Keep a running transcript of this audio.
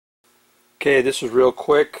Okay, this is real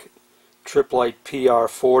quick. Tripp Lite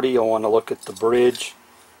PR40. I want to look at the bridge.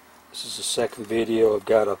 This is the second video. I've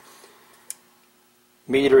got a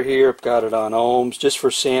meter here. I've got it on ohms. Just for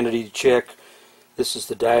sanity check, this is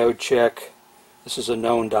the diode check. This is a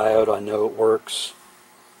known diode. I know it works.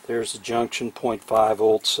 There's the junction, 0.5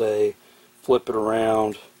 volts, say. Flip it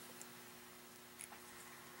around.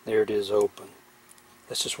 There it is, open.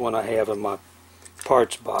 That's just one I have in my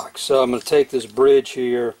parts box. So I'm going to take this bridge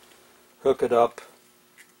here, hook it up,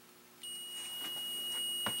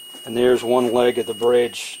 and there's one leg of the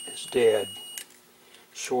bridge is dead,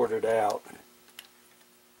 shorted out.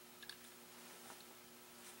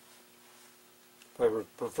 If I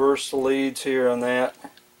reverse the leads here on that,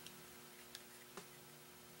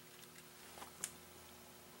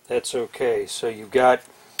 that's okay. So you've got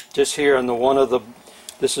just here on the one of the,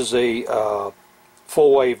 this is a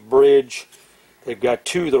full wave bridge. They've got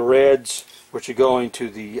two of the reds which are going to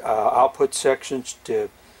the output sections to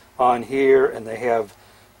on here, and they have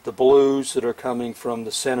the blues that are coming from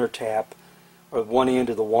the center tap or one end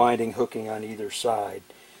of the winding hooking on either side.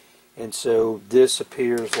 And so this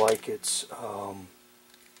appears like it's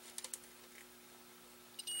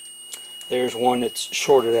there's one that's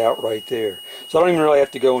shorted out right there. So I don't even really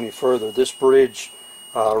have to go any further. This bridge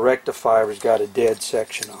rectifier has got a dead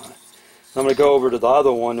section on it. I'm going to go over to the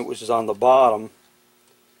other one, which is on the bottom,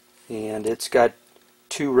 and it's got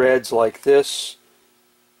two reds like this,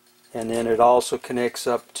 and then it also connects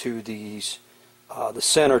up to these the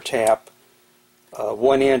center tap,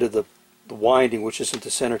 one end of the winding, which isn't the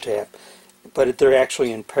center tap, but they're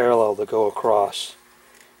actually in parallel to go across.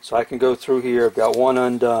 So I can go through here. I've got one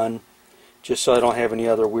undone, just so I don't have any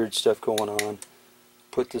other weird stuff going on.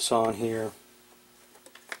 Put this on here.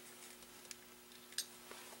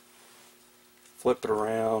 Flip it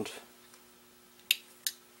around.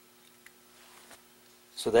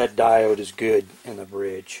 So that diode is good in the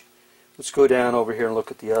bridge. Let's go down over here and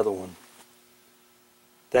look at the other one.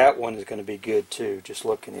 That one is going to be good too, just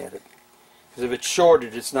looking at it. Because if it's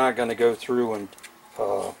shorted, it's not going to go through, and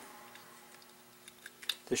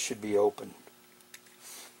this should be open.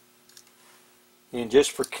 And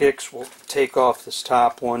just for kicks, we'll take off this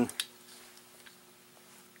top one.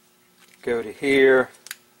 Go to here.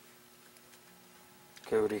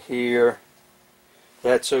 Go to here.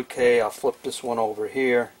 That's okay. I'll flip this one over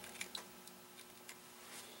here.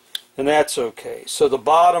 And that's okay. So the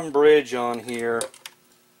bottom bridge on here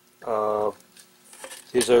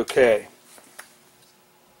is okay.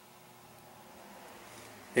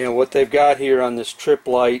 And what they've got here on this Tripp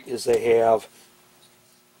Lite is they have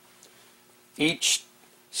each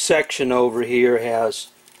section over here has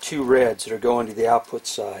two reds that are going to the output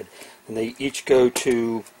side, and they each go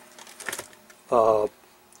to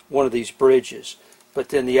one of these bridges. But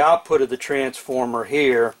then the output of the transformer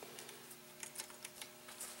here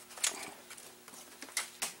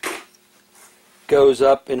goes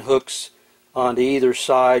up and hooks onto either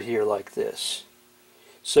side here like this.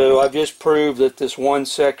 So I've just proved that this one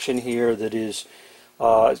section here that is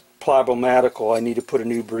problematical, I need to put a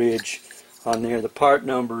new bridge on there. The part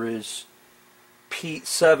number is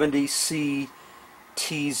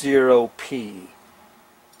P70CT0P,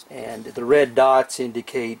 and the red dots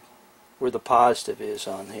indicate where the positive is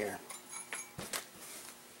on here.